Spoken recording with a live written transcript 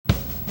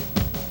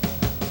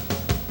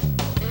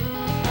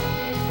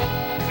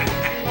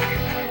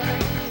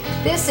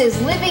This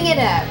is Living It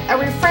Up, a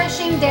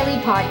refreshing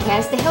daily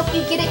podcast to help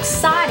you get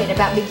excited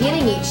about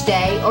beginning each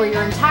day or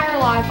your entire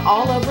life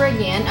all over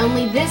again,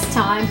 only this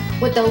time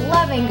with the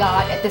loving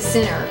God at the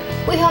center.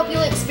 We hope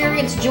you'll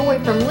experience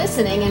joy from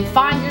listening and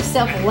find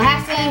yourself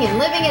laughing and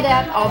living it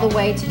up all the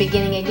way to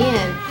beginning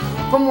again.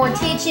 For more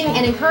teaching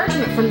and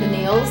encouragement from the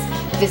Neils,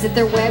 visit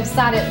their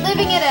website at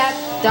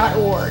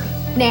livingitup.org.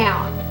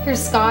 Now,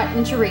 here's Scott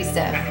and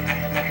Teresa.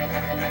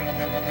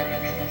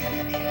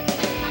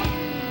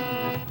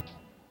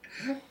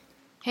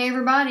 Hey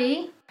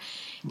everybody,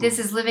 this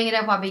is Living It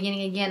Up While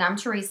Beginning Again. I'm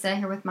Teresa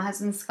here with my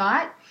husband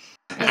Scott.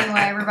 Anyway,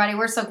 everybody,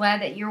 we're so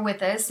glad that you're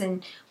with us,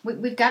 and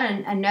we've got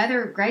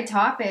another great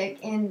topic.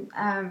 And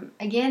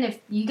again, if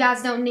you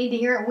guys don't need to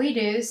hear it, we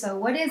do. So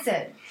what is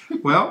it?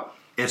 Well,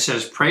 it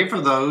says pray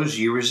for those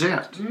you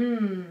resent.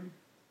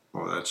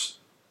 Well,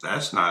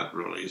 that's not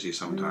real easy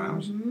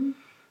sometimes.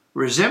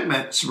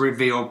 Resentments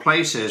reveal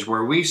places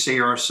where we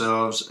see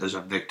ourselves as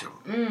a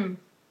victim.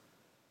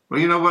 Well,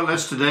 you know what?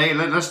 Let's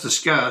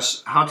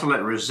discuss how to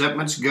let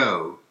resentments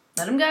go.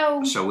 Let them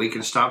go. So we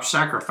can stop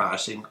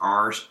sacrificing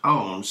our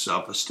own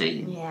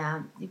self-esteem.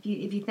 Yeah. If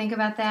you think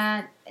about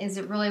that, is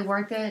it really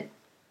worth it?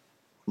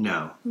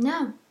 No.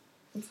 No,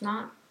 it's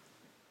not.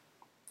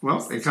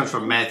 Well, it comes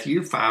from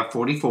Matthew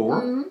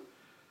 5:44.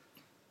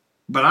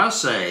 But I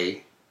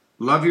say,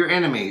 love your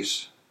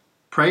enemies.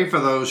 Pray for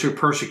those who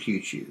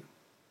persecute you.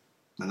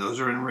 And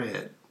those are in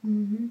red.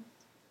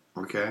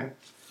 Okay?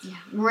 Yeah.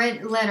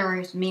 Red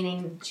letters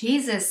meaning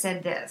Jesus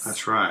said this.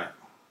 That's right.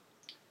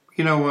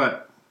 You know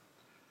what?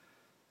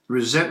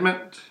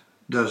 Resentment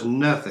does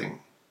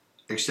nothing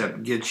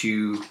except get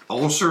you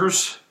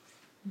ulcers.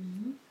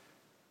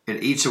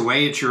 It eats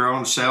away at your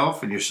own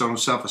self and your own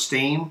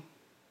self-esteem.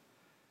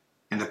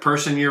 And the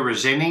person you're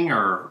resenting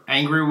or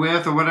angry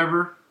with or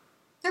whatever,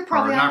 They're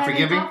probably or not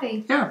forgiving,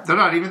 coffee. yeah, they're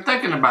not even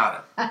thinking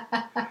about it.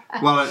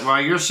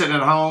 While you're sitting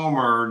at home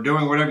or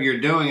doing whatever you're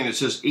doing, and it's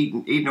just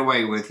eating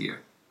away with you.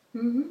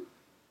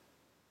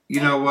 You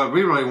know what?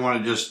 We really want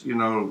to just,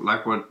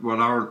 like what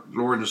our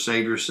Lord and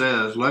Savior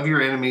says, love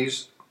your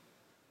enemies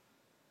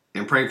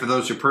and pray for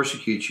those who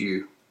persecute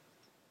you.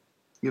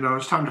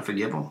 It's time to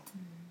forgive them.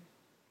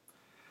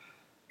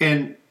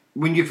 And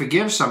when you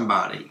forgive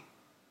somebody,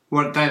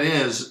 what that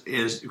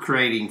is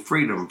creating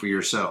freedom for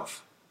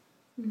yourself.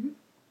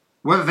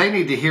 Whether they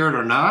need to hear it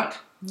or not,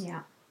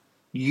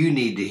 you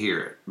need to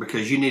hear it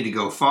because you need to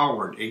go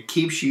forward. It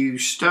keeps you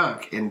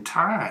stuck in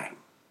time.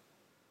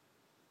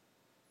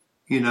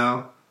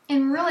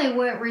 And really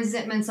what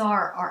resentments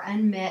are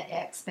unmet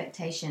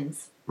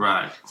expectations.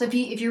 Right. So if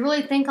you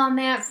really think on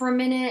that for a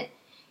minute,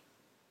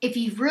 if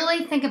you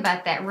really think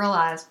about that,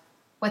 realize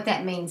what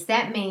that means.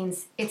 That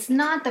means it's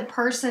not the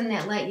person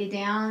that let you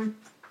down,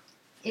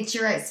 it's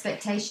your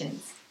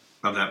expectations.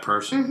 Of that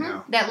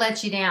person, that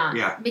let you down.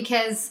 Yeah.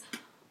 Because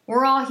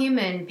we're all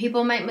human.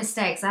 People make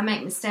mistakes. I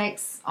make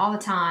mistakes all the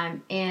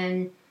time.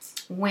 And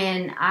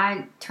when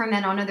I turn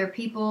that on other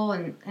people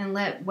and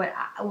let what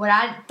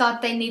I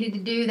thought they needed to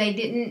do, they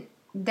didn't,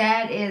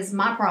 that is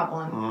my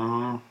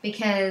problem.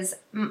 Because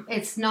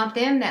it's not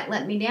them that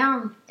let me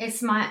down.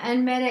 It's my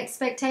unmet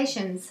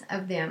expectations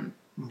of them.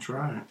 That's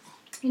right.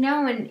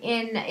 And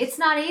it's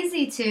not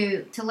easy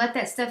to let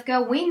that stuff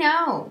go. We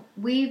know.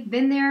 We've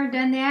been there,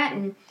 done that,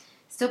 and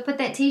still put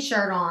that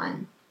t-shirt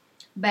on.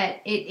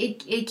 But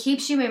it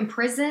keeps you in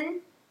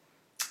prison.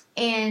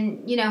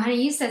 And,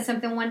 honey, you said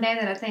something one day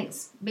that I think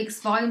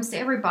speaks volumes to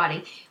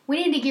everybody.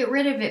 We need to get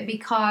rid of it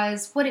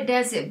because what it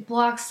does, it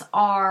blocks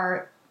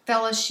our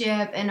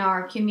fellowship and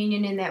our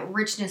communion and that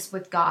richness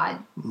with God.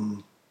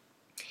 And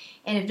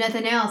if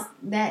nothing else,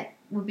 that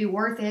would be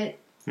worth it.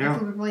 Yeah.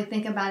 If we would really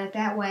think about it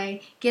that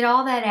way. Get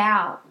all that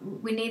out.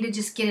 We need to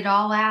just get it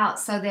all out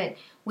so that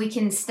we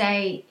can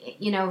stay,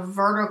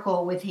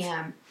 vertical with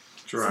Him.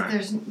 That's right. So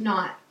there's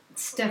not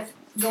stuff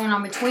going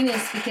on between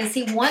us because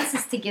He wants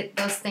us to get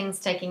those things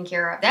taken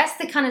care of. That's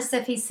the kind of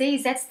stuff He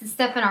sees. That's the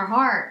stuff in our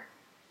heart.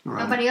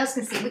 Right. Nobody else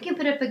can see. We can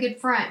put up a good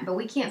front, but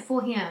we can't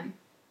fool Him.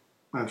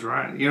 That's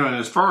right. And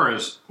as far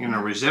as,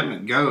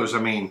 resentment goes,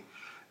 we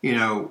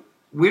don't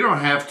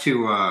have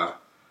to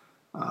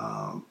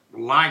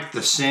like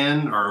the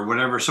sin or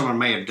whatever someone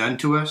may have done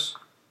to us,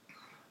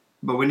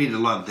 but we need to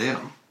love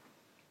them.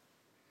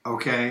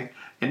 Okay?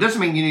 It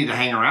doesn't mean you need to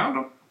hang around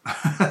them.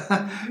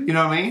 You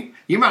know what I mean?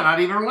 You might not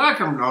even like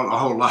them a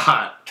whole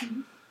lot.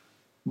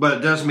 But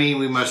it does mean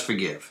we must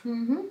forgive.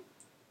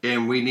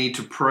 And we need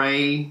to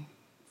pray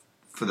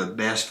for the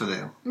best for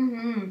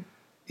them.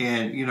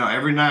 And,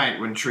 every night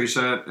when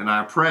Teresa and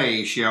I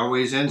pray, she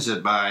always ends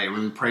it by,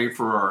 we pray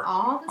for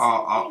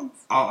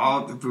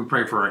we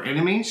pray for our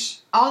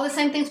enemies. All the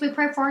same things we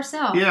pray for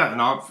ourselves. Yeah, and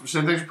all the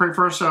same things we pray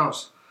for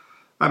ourselves.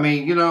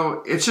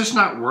 It's just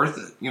not worth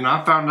it.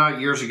 I found out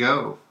years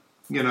ago,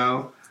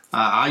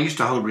 I used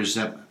to hold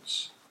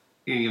resentments,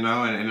 and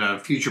in a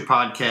future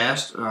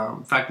podcast,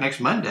 in fact, next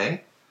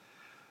Monday,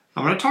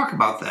 I'm going to talk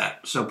about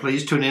that. So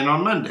please tune in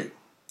on Monday,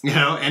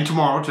 and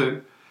tomorrow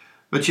too.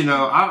 But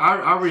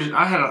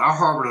I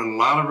harbored a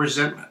lot of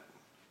resentment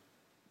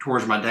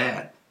towards my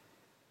dad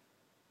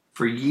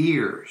for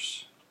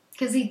years.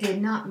 Because he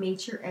did not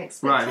meet your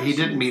expectations. Right, he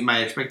didn't meet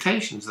my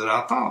expectations that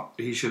I thought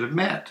he should have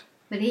met.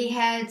 But he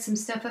had some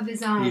stuff of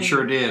his own. He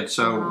sure did.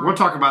 So we'll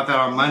talk about that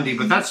on Monday.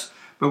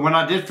 But when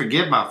I did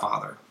forgive my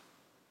father,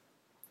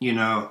 you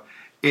know,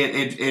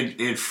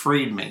 it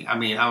freed me. I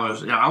mean,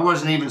 I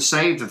wasn't even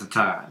saved at the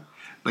time,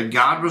 but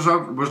God was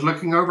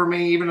looking over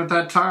me even at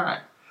that time.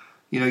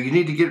 You know, you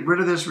need to get rid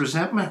of this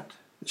resentment.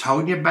 It's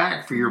holding you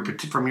back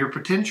from your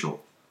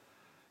potential.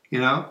 You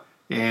know,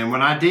 and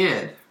when I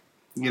did,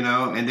 you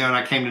know, and then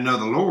I came to know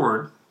the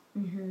Lord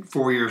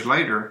 4 years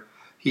later,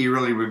 He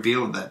really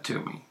revealed that to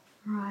me.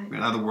 Right.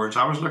 In other words,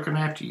 I was looking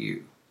after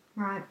you.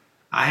 Right.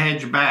 I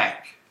had your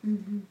back,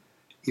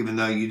 even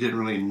though you didn't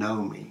really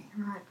know me.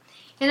 Right.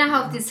 And I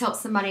hope this helps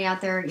somebody out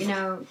there. You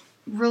know,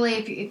 really,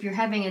 if you're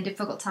having a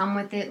difficult time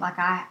with it, like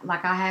I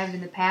have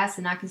in the past,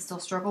 and I can still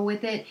struggle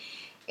with it,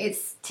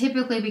 it's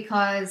typically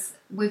because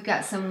we've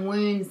got some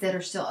wounds that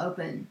are still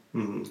open.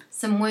 Mm-hmm.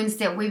 Some wounds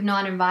that we've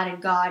not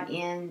invited God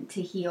in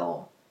to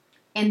heal,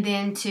 and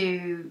then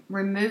to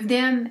remove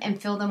them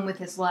and fill them with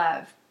His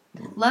love.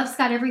 Love's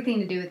got everything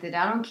to do with it.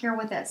 I don't care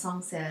what that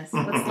song says.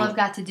 What's love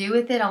got to do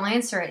with it? I'll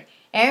answer it.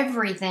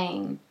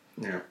 Everything.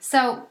 Yeah.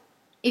 So,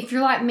 if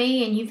you're like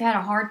me and you've had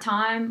a hard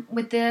time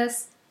with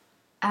this,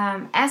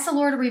 ask the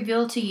Lord to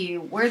reveal to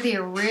you where the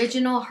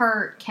original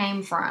hurt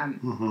came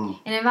from,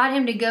 and invite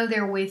Him to go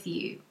there with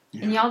you,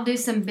 and y'all do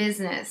some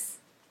business.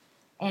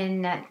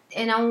 And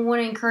I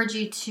want to encourage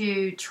you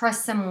to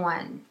trust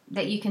someone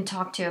that you can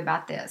talk to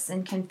about this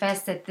and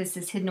confess that this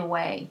is hidden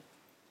away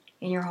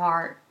in your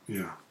heart.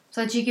 Yeah.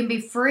 So that you can be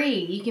free.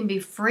 You can be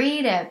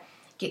free to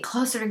get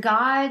closer to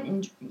God.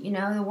 And, you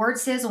know, the Word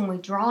says when we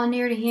draw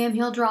near to Him,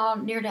 He'll draw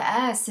near to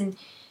us. And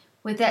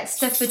with that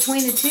stuff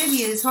between the two of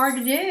you, it's hard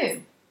to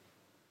do.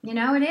 You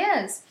know, it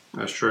is.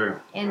 That's true.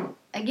 And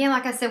again,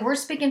 like I said, we're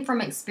speaking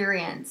from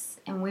experience.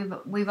 And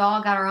we've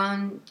all got our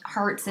own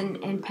hurts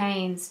and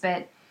pains.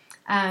 But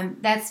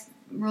that's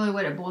really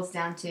what it boils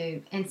down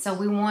to. And so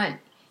we want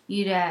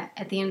you to,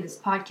 at the end of this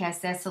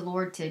podcast, ask the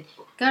Lord to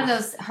go to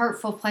those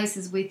hurtful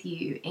places with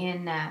you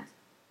and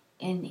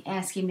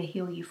ask Him to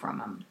heal you from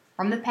them,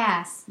 from the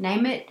past.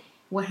 Name it,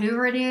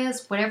 whoever it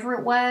is, whatever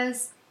it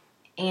was,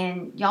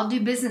 and y'all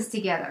do business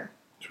together.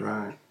 That's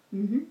right.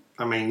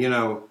 I mean, you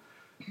know,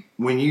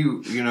 when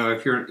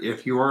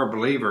if you are a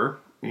believer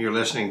and you're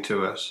listening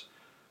to us,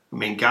 I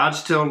mean, God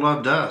still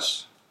loved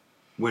us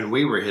when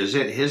we were His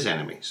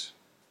enemies.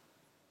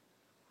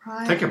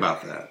 Right. Think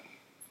about that.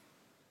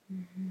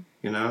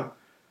 You know,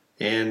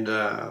 and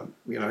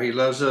you know, He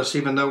loves us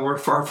even though we're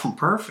far from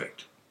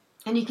perfect.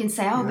 And you can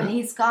say, "Oh, but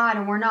He's God,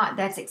 and we're not."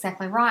 That's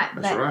exactly right.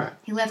 That's right.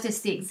 He left us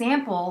the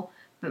example,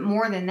 but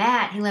more than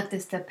that, He left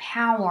us the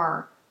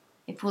power.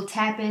 If we'll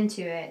tap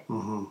into it,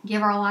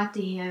 give our life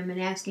to Him,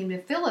 and ask Him to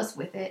fill us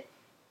with it,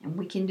 and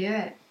we can do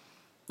it.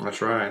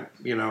 That's right.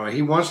 You know,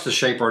 He wants to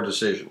shape our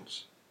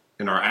decisions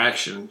and our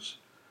actions,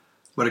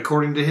 but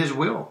according to His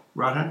will,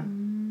 right,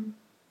 honey?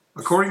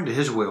 According to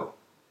His will.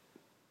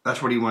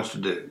 That's what He wants to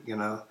do, you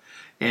know.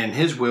 And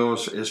His will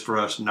is for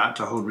us not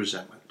to hold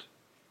resentment.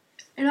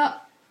 And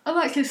I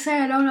like to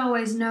say I don't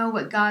always know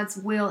what God's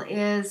will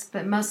is,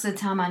 but most of the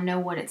time I know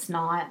what it's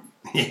not.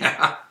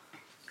 Yeah.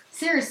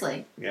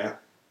 Seriously. Yeah.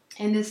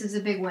 And this is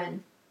a big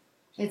one.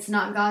 It's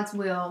not God's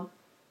will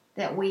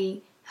that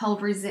we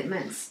hold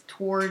resentments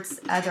towards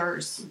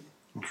others.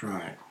 That's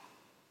right.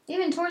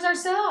 Even towards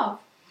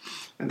ourselves.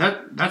 And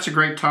that's a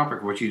great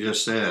topic, what you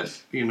just said.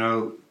 You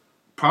know,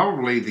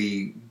 probably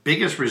the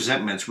biggest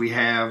resentments we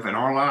have in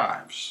our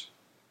lives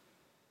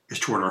is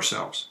toward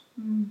ourselves.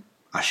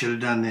 I should have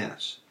done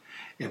this.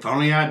 If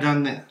only I'd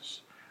done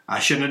this. I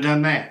shouldn't have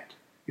done that.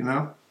 You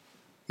know?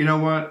 You know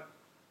what?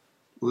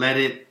 Let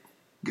it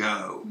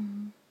go.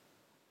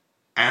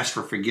 Ask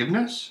for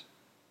forgiveness.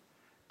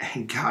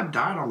 And God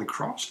died on the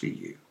cross for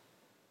you.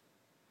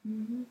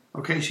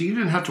 Okay, so you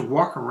didn't have to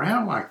walk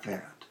around like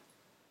that.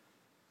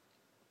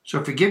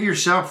 So forgive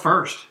yourself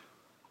first.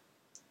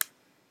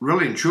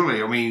 Really and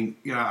truly, I mean,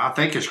 you know, I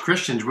think as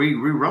Christians, we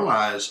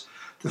realize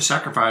the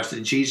sacrifice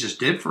that Jesus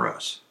did for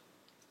us.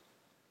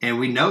 And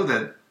we know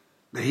that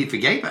He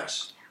forgave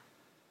us.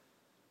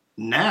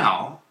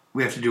 Now,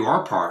 we have to do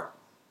our part.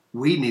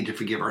 We need to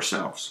forgive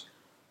ourselves.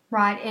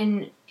 Right,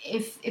 and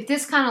if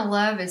this kind of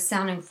love is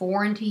sounding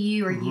foreign to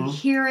you, or you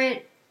hear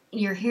it,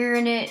 you're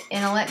hearing it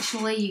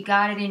intellectually, you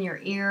got it in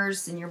your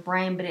ears and your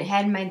brain, but it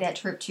hadn't made that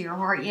trip to your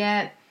heart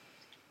yet,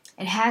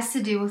 it has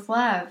to do with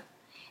love.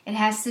 It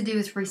has to do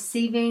with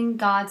receiving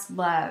God's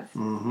love.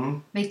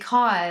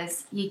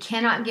 Because you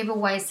cannot give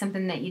away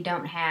something that you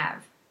don't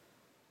have.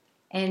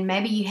 And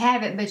maybe you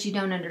have it, but you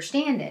don't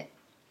understand it.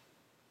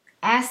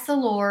 Ask the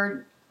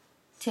Lord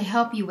to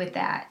help you with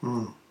that.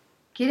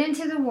 Get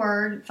into the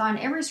Word. Find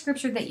every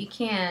scripture that you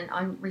can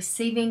on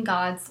receiving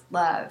God's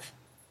love.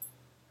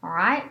 All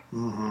right?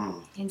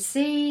 And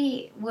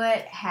see what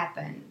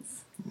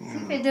happens. See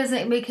if it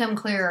doesn't become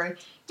clearer.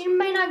 You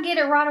may not get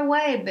it right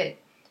away, but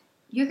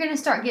you're going to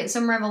start getting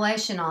some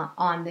revelation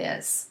on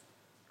this.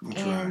 That's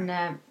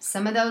and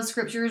some of those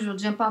scriptures will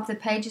jump off the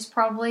pages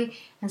probably,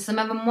 and some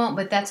of them won't,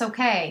 but that's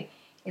okay.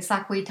 It's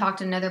like we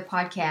talked in another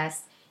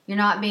podcast. You're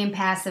not being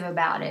passive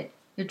about it.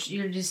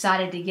 You're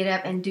decided to get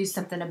up and do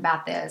something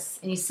about this.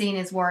 And you see in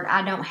His Word,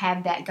 I don't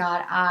have that,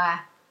 God.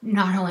 I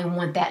not only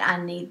want that,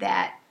 I need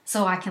that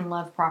so I can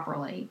love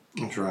properly.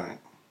 That's right.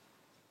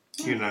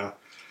 You know,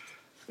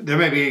 there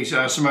may be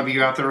some of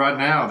you out there right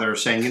now that are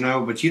saying,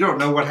 but you don't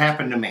know what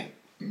happened to me.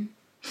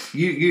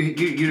 You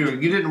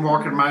didn't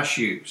walk in my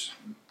shoes.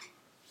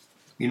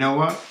 You know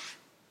what?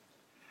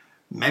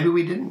 Maybe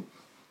we didn't.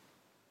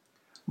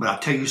 But I'll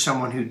tell you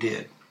someone who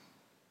did.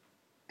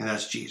 And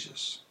that's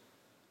Jesus.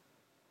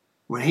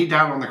 When He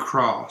died on the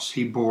cross,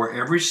 He bore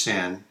every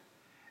sin,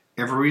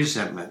 every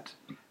resentment,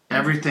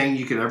 everything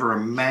you could ever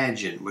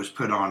imagine was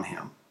put on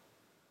Him.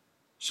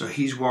 So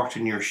He's walked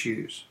in your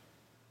shoes.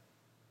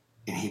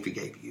 And He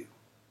forgave you.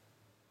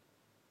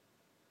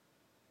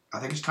 I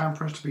think it's time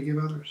for us to forgive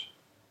others.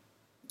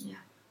 Yeah.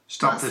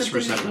 Stop this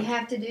resentment. Something that you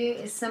have to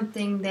do is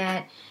something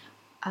that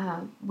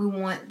we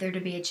want there to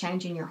be a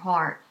change in your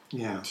heart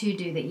to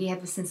do that. You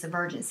have a sense of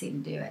urgency to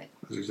do it.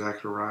 That's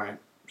exactly right.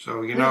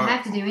 So, you don't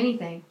have to do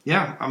anything.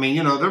 Yeah. I mean,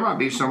 there might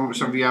be some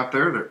of you out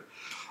there that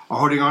are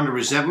holding on to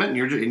resentment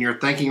and you're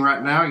thinking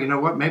right now, you know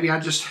what, maybe I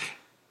just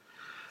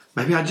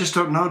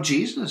don't know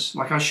Jesus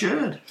like I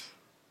should.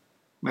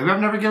 Maybe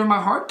I've never given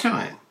my heart to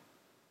Him.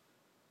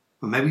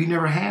 But maybe you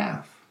never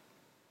have.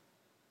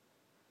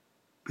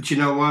 But you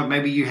know what?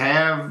 Maybe you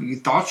have. You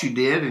thought you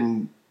did,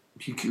 and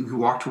you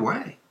walked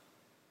away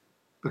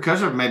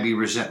because of maybe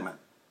resentment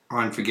or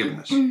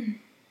unforgiveness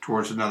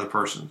towards another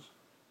person.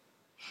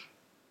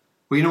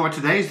 Well, you know what?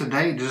 Today's the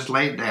day to just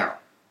lay it down.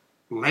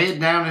 Lay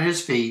it down at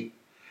His feet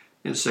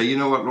and say, you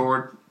know what,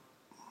 Lord?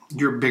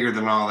 You're bigger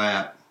than all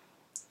that.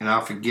 And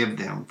I'll forgive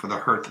them for the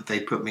hurt that they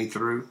put me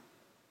through.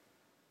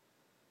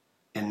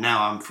 And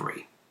now I'm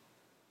free.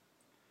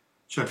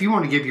 So if you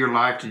want to give your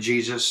life to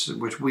Jesus,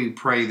 which we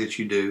pray that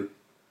you do,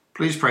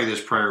 please pray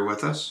this prayer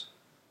with us.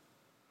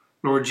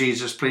 Lord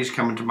Jesus, please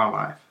come into my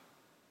life.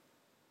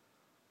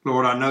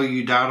 Lord, I know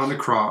you died on the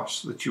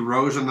cross, that you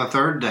rose on the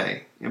third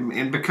day.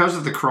 And because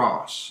of the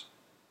cross,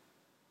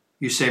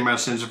 you say my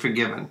sins are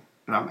forgiven.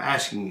 And I'm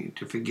asking you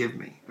to forgive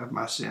me of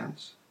my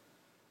sins.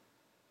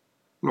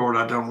 Lord,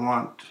 I don't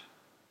want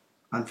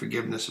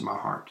unforgiveness in my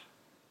heart.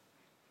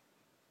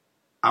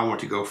 I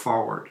want to go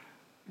forward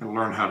and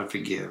learn how to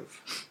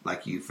forgive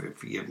like you've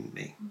forgiven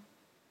me.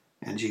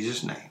 In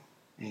Jesus' name,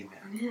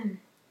 amen.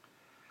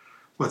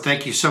 Well,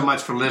 thank you so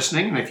much for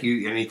listening. And if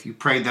you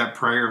prayed that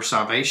prayer of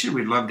salvation,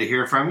 we'd love to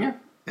hear from you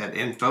at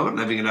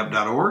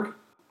info@livingitup.org.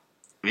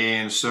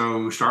 And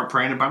so start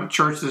praying about a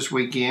church this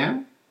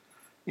weekend.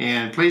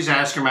 And please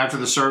ask them after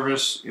the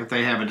service if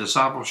they have a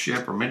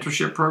discipleship or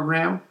mentorship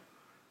program.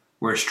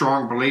 We're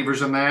strong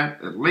believers in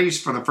that, at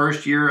least for the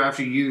first year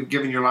after you've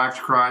given your life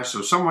to Christ,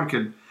 so someone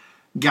could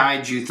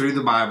guide you through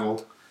the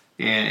Bible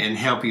and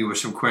help you with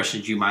some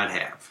questions you might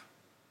have.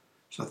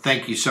 So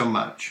thank you so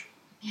much.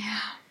 Yeah.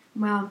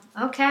 Well,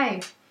 okay.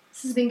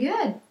 This has been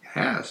good. It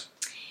has.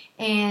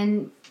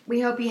 And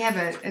we hope you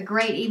have a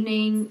great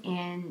evening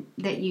and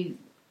that you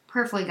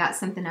prayerfully got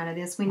something out of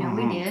this. We know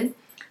we did.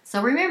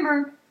 So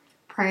remember,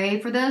 pray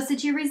for those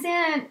that you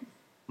resent.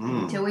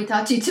 Until we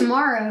talk to you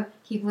tomorrow,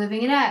 keep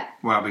living it up.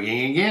 While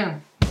beginning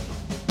again.